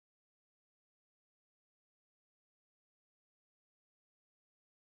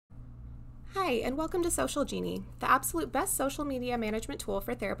Hi, and welcome to Social Genie, the absolute best social media management tool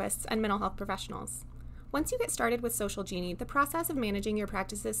for therapists and mental health professionals. Once you get started with Social Genie, the process of managing your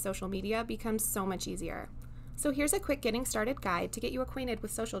practice's social media becomes so much easier. So here's a quick getting started guide to get you acquainted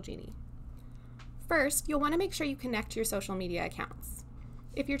with Social Genie. First, you'll want to make sure you connect your social media accounts.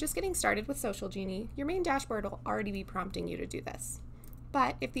 If you're just getting started with Social Genie, your main dashboard will already be prompting you to do this.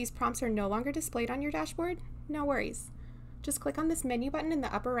 But if these prompts are no longer displayed on your dashboard, no worries. Just click on this menu button in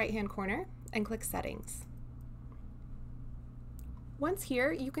the upper right-hand corner and click Settings. Once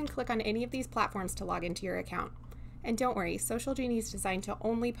here, you can click on any of these platforms to log into your account. And don't worry, Social Genie is designed to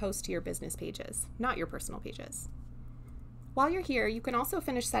only post to your business pages, not your personal pages. While you're here, you can also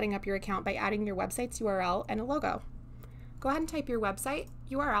finish setting up your account by adding your website's URL and a logo. Go ahead and type your website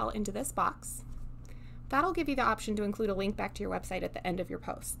URL into this box. That'll give you the option to include a link back to your website at the end of your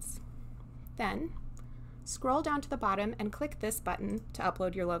posts. Then, scroll down to the bottom and click this button to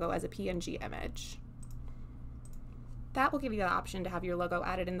upload your logo as a PNG image. That will give you the option to have your logo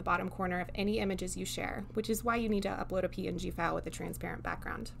added in the bottom corner of any images you share, which is why you need to upload a PNG file with a transparent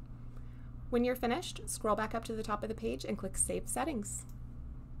background. When you're finished, scroll back up to the top of the page and click Save Settings.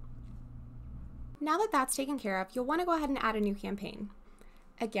 Now that that's taken care of, you'll want to go ahead and add a new campaign.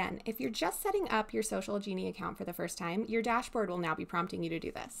 Again, if you're just setting up your Social Genie account for the first time, your dashboard will now be prompting you to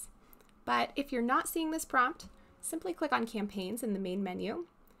do this. But if you're not seeing this prompt, simply click on Campaigns in the main menu,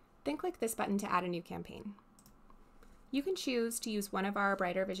 then click this button to add a new campaign. You can choose to use one of our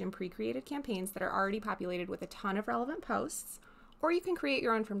Brighter Vision pre-created campaigns that are already populated with a ton of relevant posts, or you can create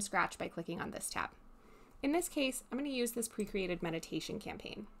your own from scratch by clicking on this tab. In this case, I'm going to use this pre-created meditation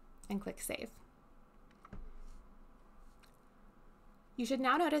campaign and click Save. You should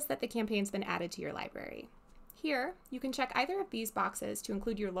now notice that the campaign's been added to your library. Here, you can check either of these boxes to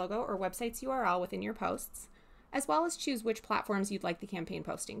include your logo or website's URL within your posts, as well as choose which platforms you'd like the campaign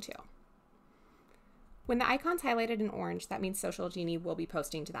posting to. When the icon's highlighted in orange, that means Social Genie will be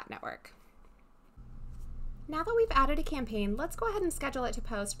posting to that network. Now that we've added a campaign, let's go ahead and schedule it to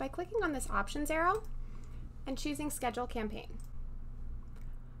post by clicking on this options arrow and choosing Schedule Campaign.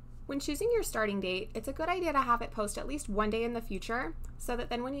 When choosing your starting date, it's a good idea to have it post at least one day in the future so that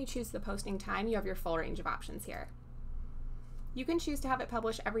then when you choose the posting time, you have your full range of options here. You can choose to have it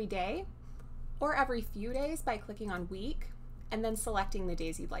publish every day or every few days by clicking on Week and then selecting the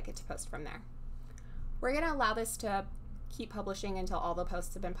days you'd like it to post from there. We're going to allow this to keep publishing until all the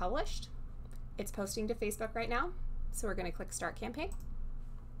posts have been published. It's posting to Facebook right now, so we're going to click Start Campaign.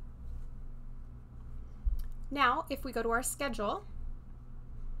 Now, if we go to our schedule,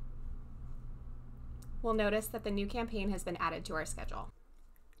 we'll notice that the new campaign has been added to our schedule.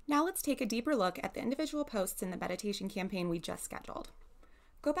 Now let's take a deeper look at the individual posts in the meditation campaign we just scheduled.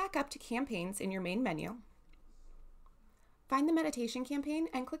 Go back up to Campaigns in your main menu, find the meditation campaign,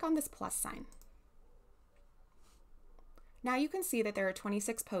 and click on this plus sign. Now you can see that there are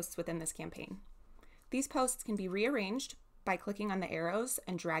 26 posts within this campaign. These posts can be rearranged by clicking on the arrows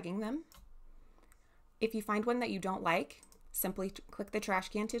and dragging them. If you find one that you don't like, simply click the trash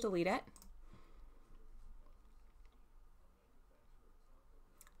can to delete it.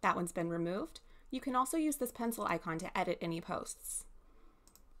 That one's been removed. You can also use this pencil icon to edit any posts.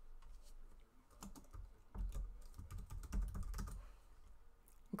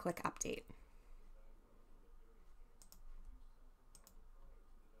 And click Update.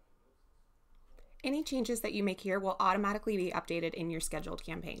 Any changes that you make here will automatically be updated in your scheduled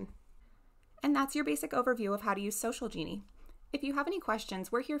campaign. And that's your basic overview of how to use Social Genie. If you have any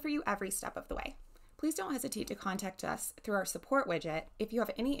questions, we're here for you every step of the way. Please don't hesitate to contact us through our support widget if you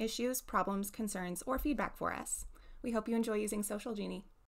have any issues, problems, concerns, or feedback for us. We hope you enjoy using Social Genie.